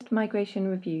Latest Migration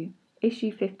Review,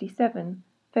 Issue 57,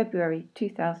 February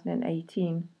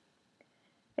 2018.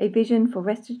 A Vision for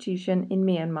Restitution in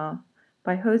Myanmar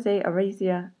by Jose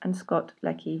Arrezia and Scott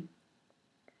Leckie.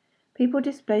 People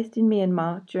displaced in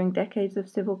Myanmar during decades of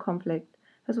civil conflict,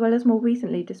 as well as more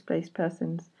recently displaced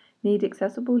persons, need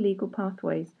accessible legal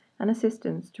pathways and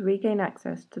assistance to regain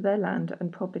access to their land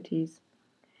and properties.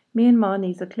 Myanmar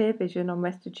needs a clear vision on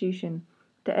restitution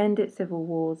to end its civil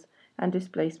wars and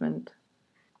displacement.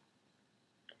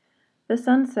 The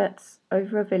sun sets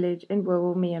over a village in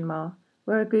rural Myanmar,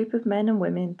 where a group of men and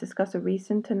women discuss a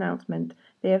recent announcement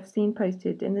they have seen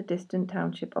posted in the distant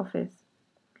township office.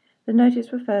 The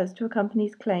notice refers to a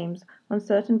company's claims on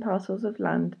certain parcels of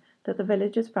land that the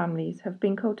villagers' families have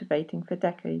been cultivating for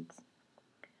decades.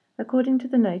 According to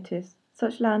the notice,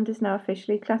 such land is now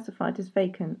officially classified as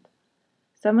vacant.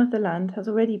 Some of the land has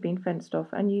already been fenced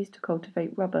off and used to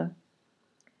cultivate rubber.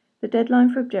 The deadline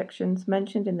for objections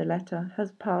mentioned in the letter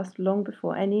has passed long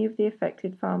before any of the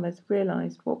affected farmers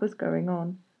realized what was going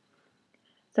on.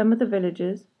 Some of the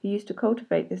villagers, who used to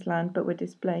cultivate this land but were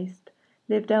displaced,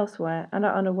 lived elsewhere and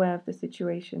are unaware of the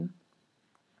situation.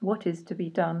 What is to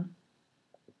be done?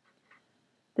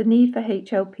 The need for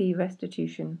HLP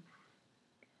restitution.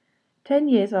 10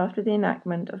 years after the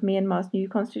enactment of Myanmar's new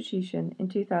constitution in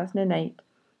 2008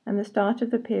 and the start of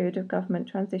the period of government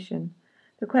transition,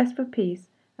 the quest for peace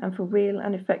and for real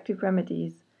and effective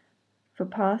remedies for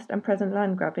past and present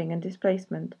land grabbing and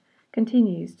displacement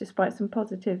continues despite some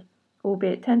positive,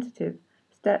 albeit tentative,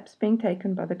 steps being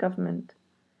taken by the government.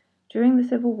 During the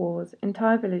civil wars,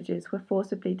 entire villages were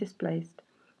forcibly displaced,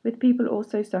 with people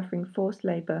also suffering forced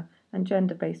labour and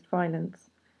gender-based violence.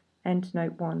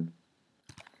 Endnote 1.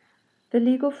 The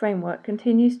legal framework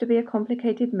continues to be a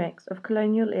complicated mix of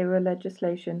colonial-era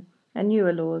legislation and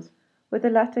newer laws, with the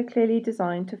latter clearly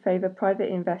designed to favour private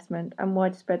investment and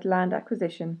widespread land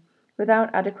acquisition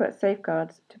without adequate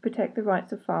safeguards to protect the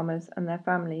rights of farmers and their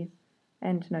families.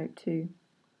 Endnote 2.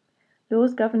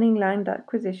 Laws governing land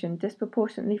acquisition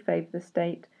disproportionately favour the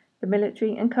state, the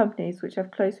military and companies which have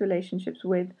close relationships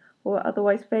with or are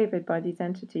otherwise favoured by these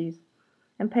entities,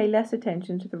 and pay less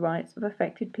attention to the rights of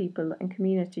affected people and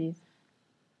communities.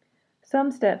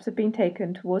 Some steps have been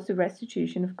taken towards the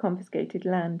restitution of confiscated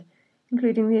land,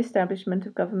 including the establishment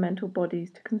of governmental bodies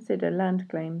to consider land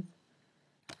claims.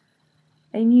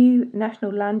 A new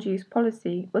national land use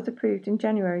policy was approved in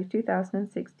January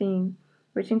 2016,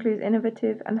 which includes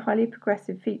innovative and highly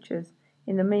progressive features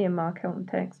in the Myanmar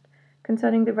context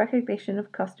concerning the recognition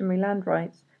of customary land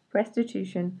rights,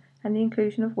 restitution, and the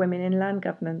inclusion of women in land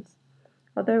governance,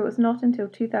 although it was not until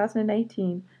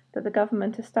 2018 that the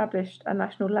government established a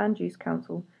National Land Use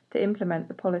Council to implement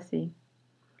the policy.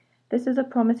 This is a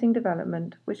promising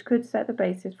development which could set the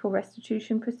basis for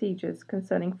restitution procedures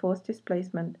concerning forced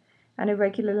displacement and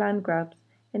irregular land grabs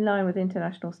in line with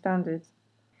international standards.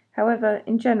 However,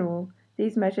 in general,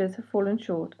 these measures have fallen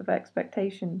short of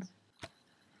expectations.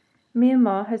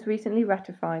 Myanmar has recently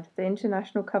ratified the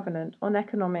International Covenant on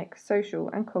Economic, Social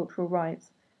and Cultural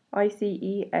Rights,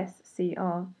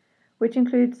 ICESCR, which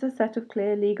includes a set of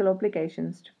clear legal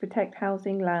obligations to protect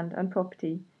housing, land and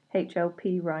property,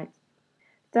 HLP rights.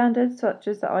 Standards such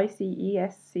as the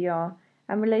ICESCR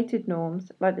and related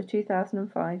norms like the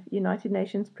 2005 United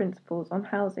Nations Principles on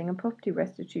Housing and Property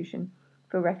Restitution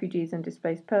for Refugees and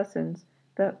Displaced Persons,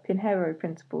 the Pinheiro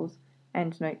Principles,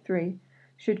 Endnote 3,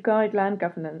 should guide land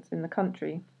governance in the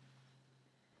country.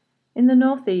 In the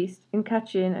northeast, in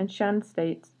Kachin and Shan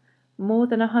states, more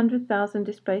than 100,000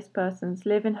 displaced persons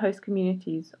live in host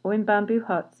communities or in bamboo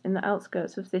huts in the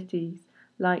outskirts of cities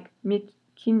like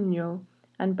Myitkyino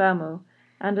and Baumo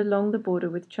and along the border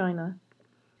with China.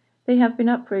 They have been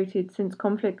uprooted since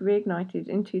conflict reignited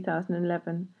in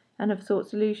 2011 and have sought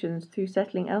solutions through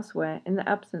settling elsewhere in the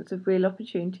absence of real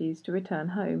opportunities to return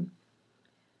home.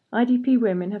 IDP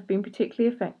women have been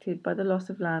particularly affected by the loss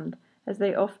of land, as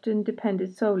they often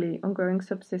depended solely on growing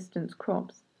subsistence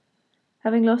crops.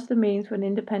 Having lost the means for an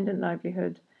independent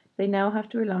livelihood, they now have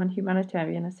to rely on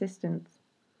humanitarian assistance.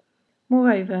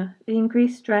 Moreover, the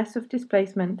increased stress of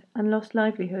displacement and lost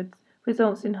livelihoods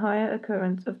results in higher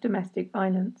occurrence of domestic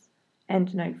violence.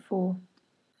 Endnote 4.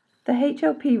 The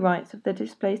HLP rights of the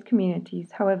displaced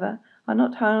communities, however, are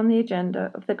not high on the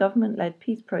agenda of the government-led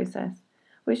peace process,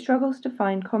 which struggles to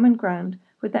find common ground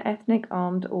with the ethnic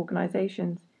armed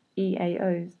organizations,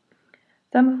 EAOs,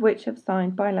 some of which have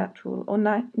signed bilateral or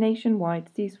nationwide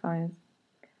ceasefires.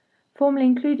 Formally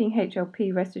including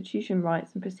HLP restitution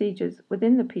rights and procedures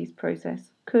within the peace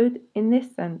process could, in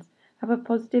this sense, have a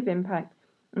positive impact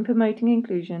in promoting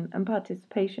inclusion and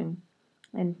participation.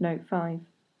 Endnote 5.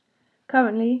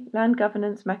 Currently, land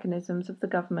governance mechanisms of the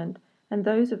government and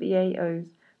those of EAOs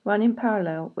run in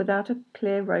parallel without a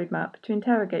clear roadmap to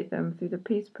interrogate them through the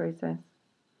peace process.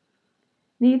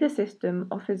 Neither system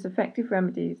offers effective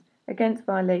remedies against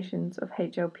violations of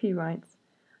HLP rights,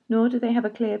 nor do they have a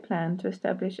clear plan to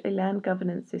establish a land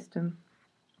governance system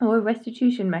or a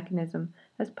restitution mechanism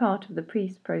as part of the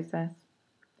peace process.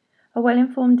 A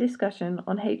well-informed discussion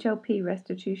on HLP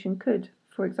restitution could,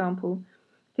 for example,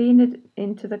 feed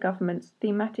into the government's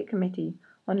thematic committee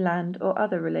on land or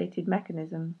other related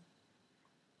mechanisms.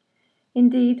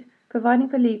 Indeed, providing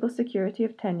for legal security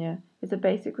of tenure is a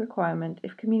basic requirement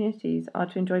if communities are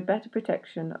to enjoy better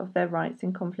protection of their rights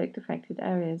in conflict-affected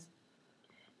areas.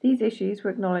 These issues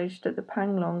were acknowledged at the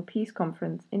Panglong Peace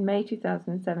Conference in May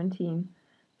 2017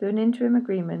 through an interim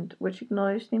agreement which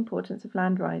acknowledged the importance of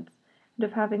land rights and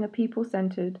of having a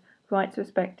people-centred,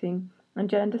 rights-respecting and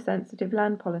gender-sensitive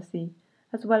land policy,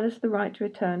 as well as the right to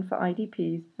return for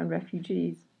IDPs and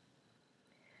refugees.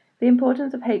 The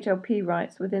importance of HLP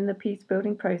rights within the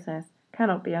peace-building process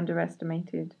cannot be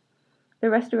underestimated. The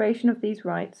restoration of these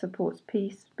rights supports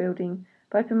peace building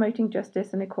by promoting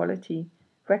justice and equality,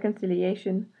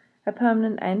 reconciliation, a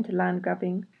permanent end to land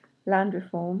grabbing, land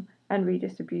reform and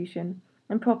redistribution,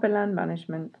 and proper land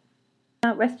management.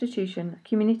 Without restitution,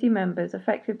 community members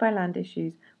affected by land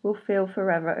issues will feel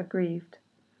forever aggrieved.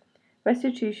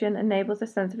 Restitution enables a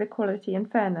sense of equality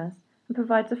and fairness and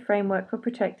provides a framework for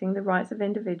protecting the rights of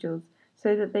individuals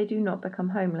so that they do not become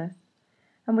homeless.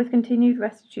 And with continued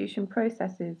restitution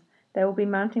processes, there will be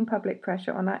mounting public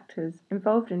pressure on actors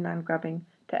involved in land grabbing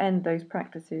to end those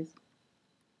practices.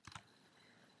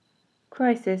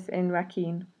 Crisis in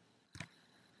Rakhine.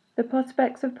 The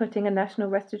prospects of putting a national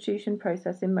restitution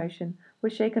process in motion were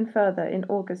shaken further in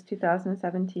August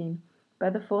 2017 by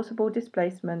the forcible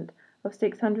displacement of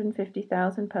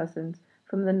 650,000 persons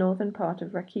from the northern part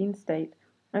of Rakhine State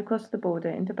across the border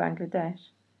into Bangladesh.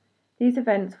 These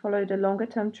events followed a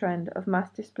longer-term trend of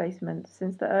mass displacement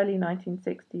since the early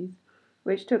 1960s,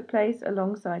 which took place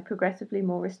alongside progressively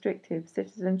more restrictive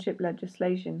citizenship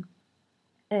legislation.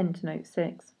 End note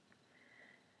 6.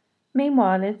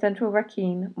 Meanwhile, in central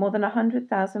Rakhine, more than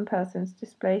 100,000 persons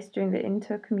displaced during the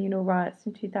inter-communal riots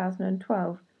in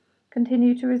 2012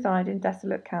 continue to reside in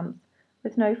desolate camps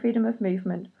with no freedom of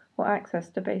movement or access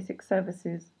to basic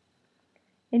services.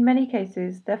 In many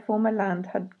cases, their former land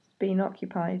has been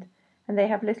occupied, and they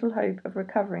have little hope of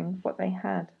recovering what they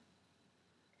had.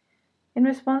 In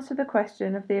response to the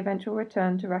question of the eventual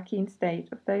return to Rakhine State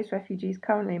of those refugees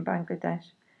currently in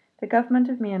Bangladesh, the government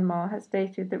of Myanmar has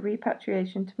stated that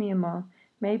repatriation to Myanmar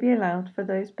may be allowed for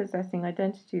those possessing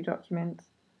identity documents.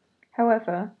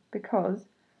 However, because,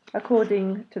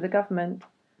 according to the government,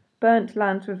 burnt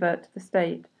lands revert to the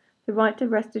state, the right to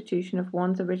restitution of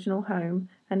one's original home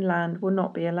and land will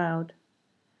not be allowed.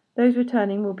 Those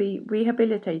returning will be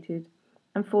rehabilitated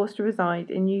and forced to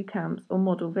reside in new camps or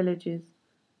model villages.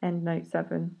 End note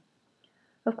 7.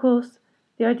 Of course,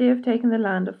 the idea of taking the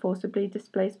land of forcibly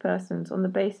displaced persons on the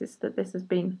basis that this has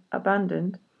been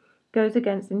abandoned goes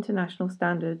against international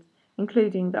standards,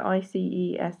 including the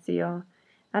ICESCR,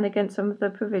 and against some of the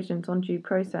provisions on due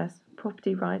process,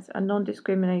 property rights and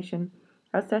non-discrimination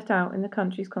as set out in the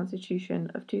country's constitution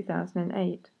of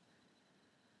 2008.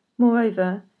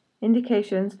 Moreover,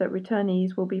 indications that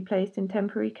returnees will be placed in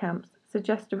temporary camps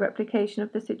suggest a replication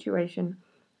of the situation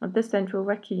of the central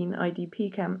Rakhine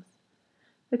IDP camps.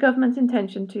 The government's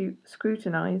intention to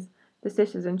scrutinise the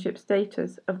citizenship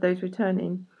status of those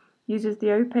returning uses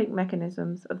the opaque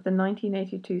mechanisms of the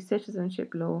 1982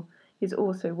 citizenship law is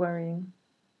also worrying.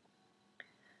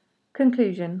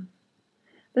 Conclusion.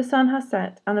 The sun has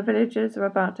set and the villagers are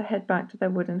about to head back to their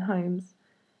wooden homes.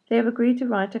 They have agreed to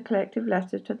write a collective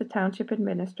letter to the township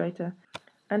administrator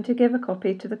and to give a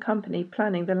copy to the company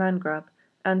planning the land grab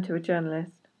and to a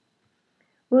journalist.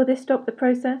 Will this stop the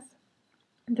process?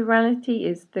 The reality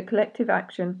is that collective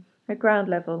action at ground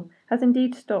level has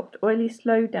indeed stopped or at least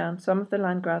slowed down some of the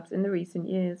land grabs in the recent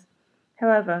years.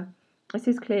 However, this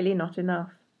is clearly not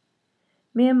enough.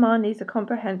 Myanmar needs a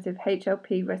comprehensive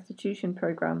HLP restitution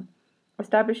programme,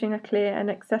 establishing a clear and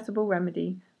accessible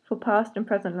remedy for past and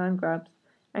present land grabs,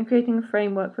 and creating a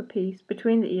framework for peace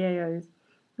between the EAOs,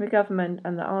 the government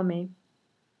and the army.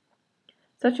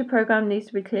 Such a programme needs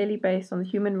to be clearly based on the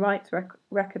human rights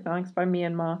recognised by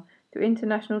Myanmar through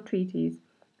international treaties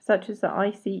such as the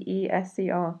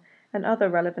ICESCR and other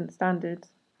relevant standards.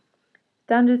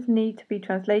 Standards need to be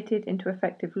translated into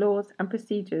effective laws and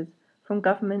procedures from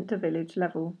government to village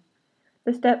level.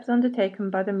 The steps undertaken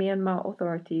by the Myanmar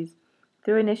authorities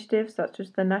through initiatives such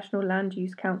as the National Land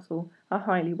Use Council are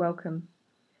highly welcome.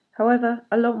 However,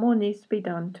 a lot more needs to be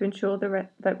done to ensure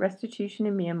that restitution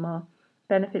in Myanmar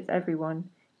benefits everyone,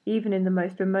 even in the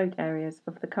most remote areas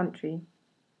of the country.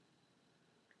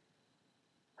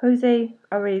 Jose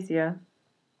Araiza,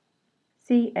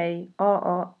 CARRAIZA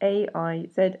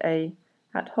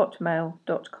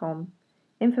 @hotmail.com.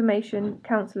 Information,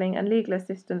 Counselling and Legal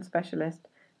Assistance Specialist,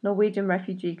 Norwegian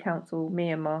Refugee Council,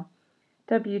 Myanmar,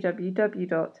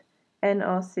 www.nrc.no.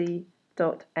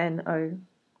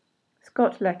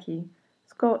 Scott Leckie,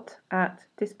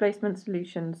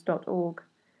 scott@displacementsolutions.org.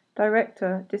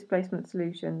 Director, Displacement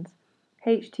Solutions,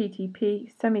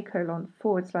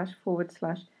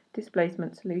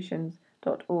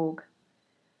 http://displacementsolutions.org.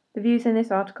 The views in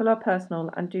this article are personal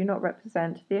and do not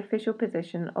represent the official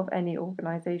position of any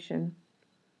organisation.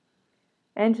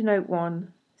 Endnote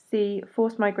 1. See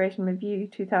Forced Migration Review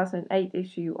 2008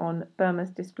 issue on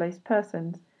Burma's displaced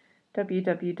persons,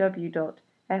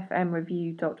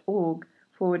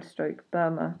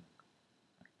 www.fmreview.org/Burma.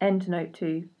 Endnote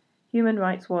 2. Human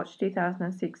Rights Watch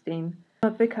 2016.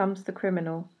 Burma becomes the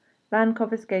criminal. Land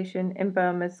confiscation in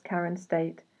Burma's Karen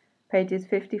state. Pages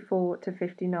 54 to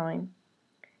 59.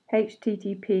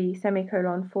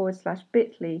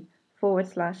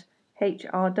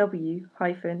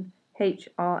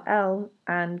 http://bit.ly/HRW-HRL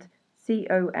and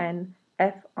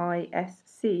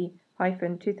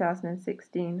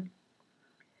CONFISC-2016.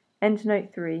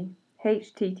 Endnote 3.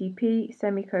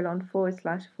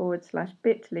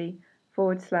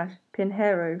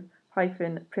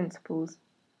 http://bit.ly/Pinheiro-principles.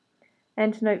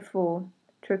 Endnote 4.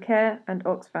 Trocaire and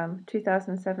Oxfam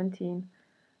 2017.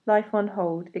 Life on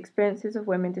Hold, Experiences of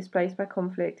Women Displaced by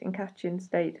Conflict in Kachin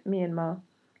State, Myanmar.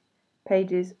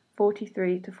 Pages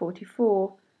 43 to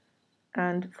 44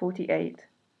 and 48.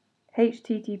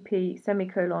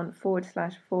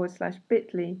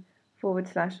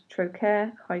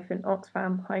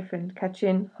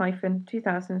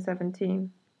 http://Trocaire-Oxfam-Kachin-2017.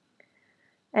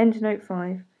 Endnote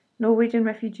 5. Norwegian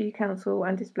Refugee Council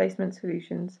and Displacement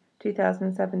Solutions,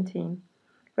 2017.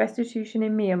 Restitution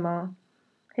in Myanmar.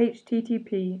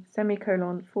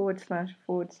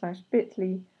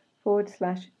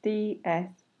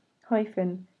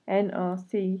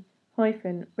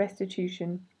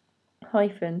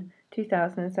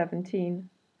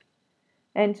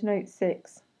 Endnote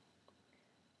 6.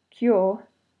 Cure,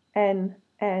 N.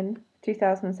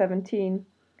 2017.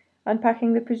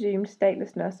 Unpacking the Presumed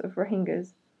Statelessness of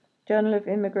Rohingyas. Journal of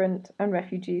Immigrant and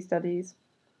Refugee Studies.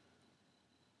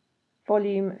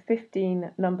 Volume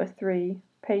 15, Number 3,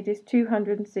 pages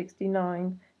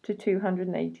 269 to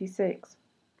 286.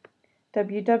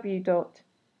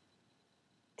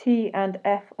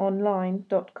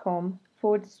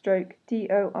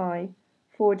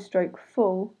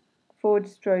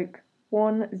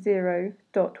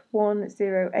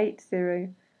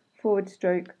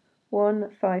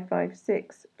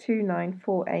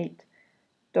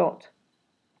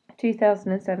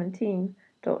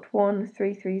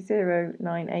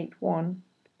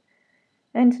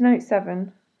 Endnote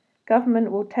 7.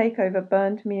 Government will take over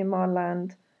burned Myanmar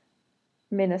land.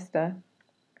 Minister.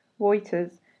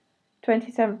 Reuters,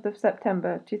 27th of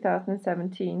September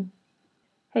 2017.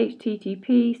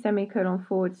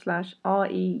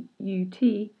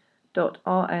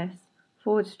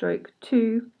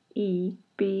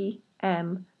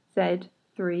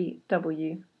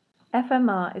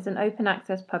 FMR is an open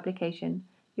access publication.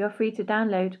 You are free to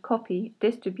download, copy,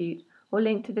 distribute, or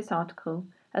link to this article,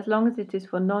 as long as it is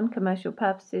for non-commercial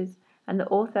purposes and the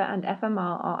author and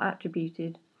FMR are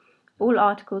attributed. All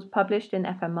articles published in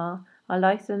FMR are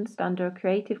licensed under a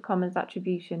Creative Commons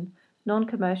Attribution,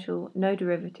 non-commercial, no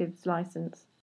derivatives license.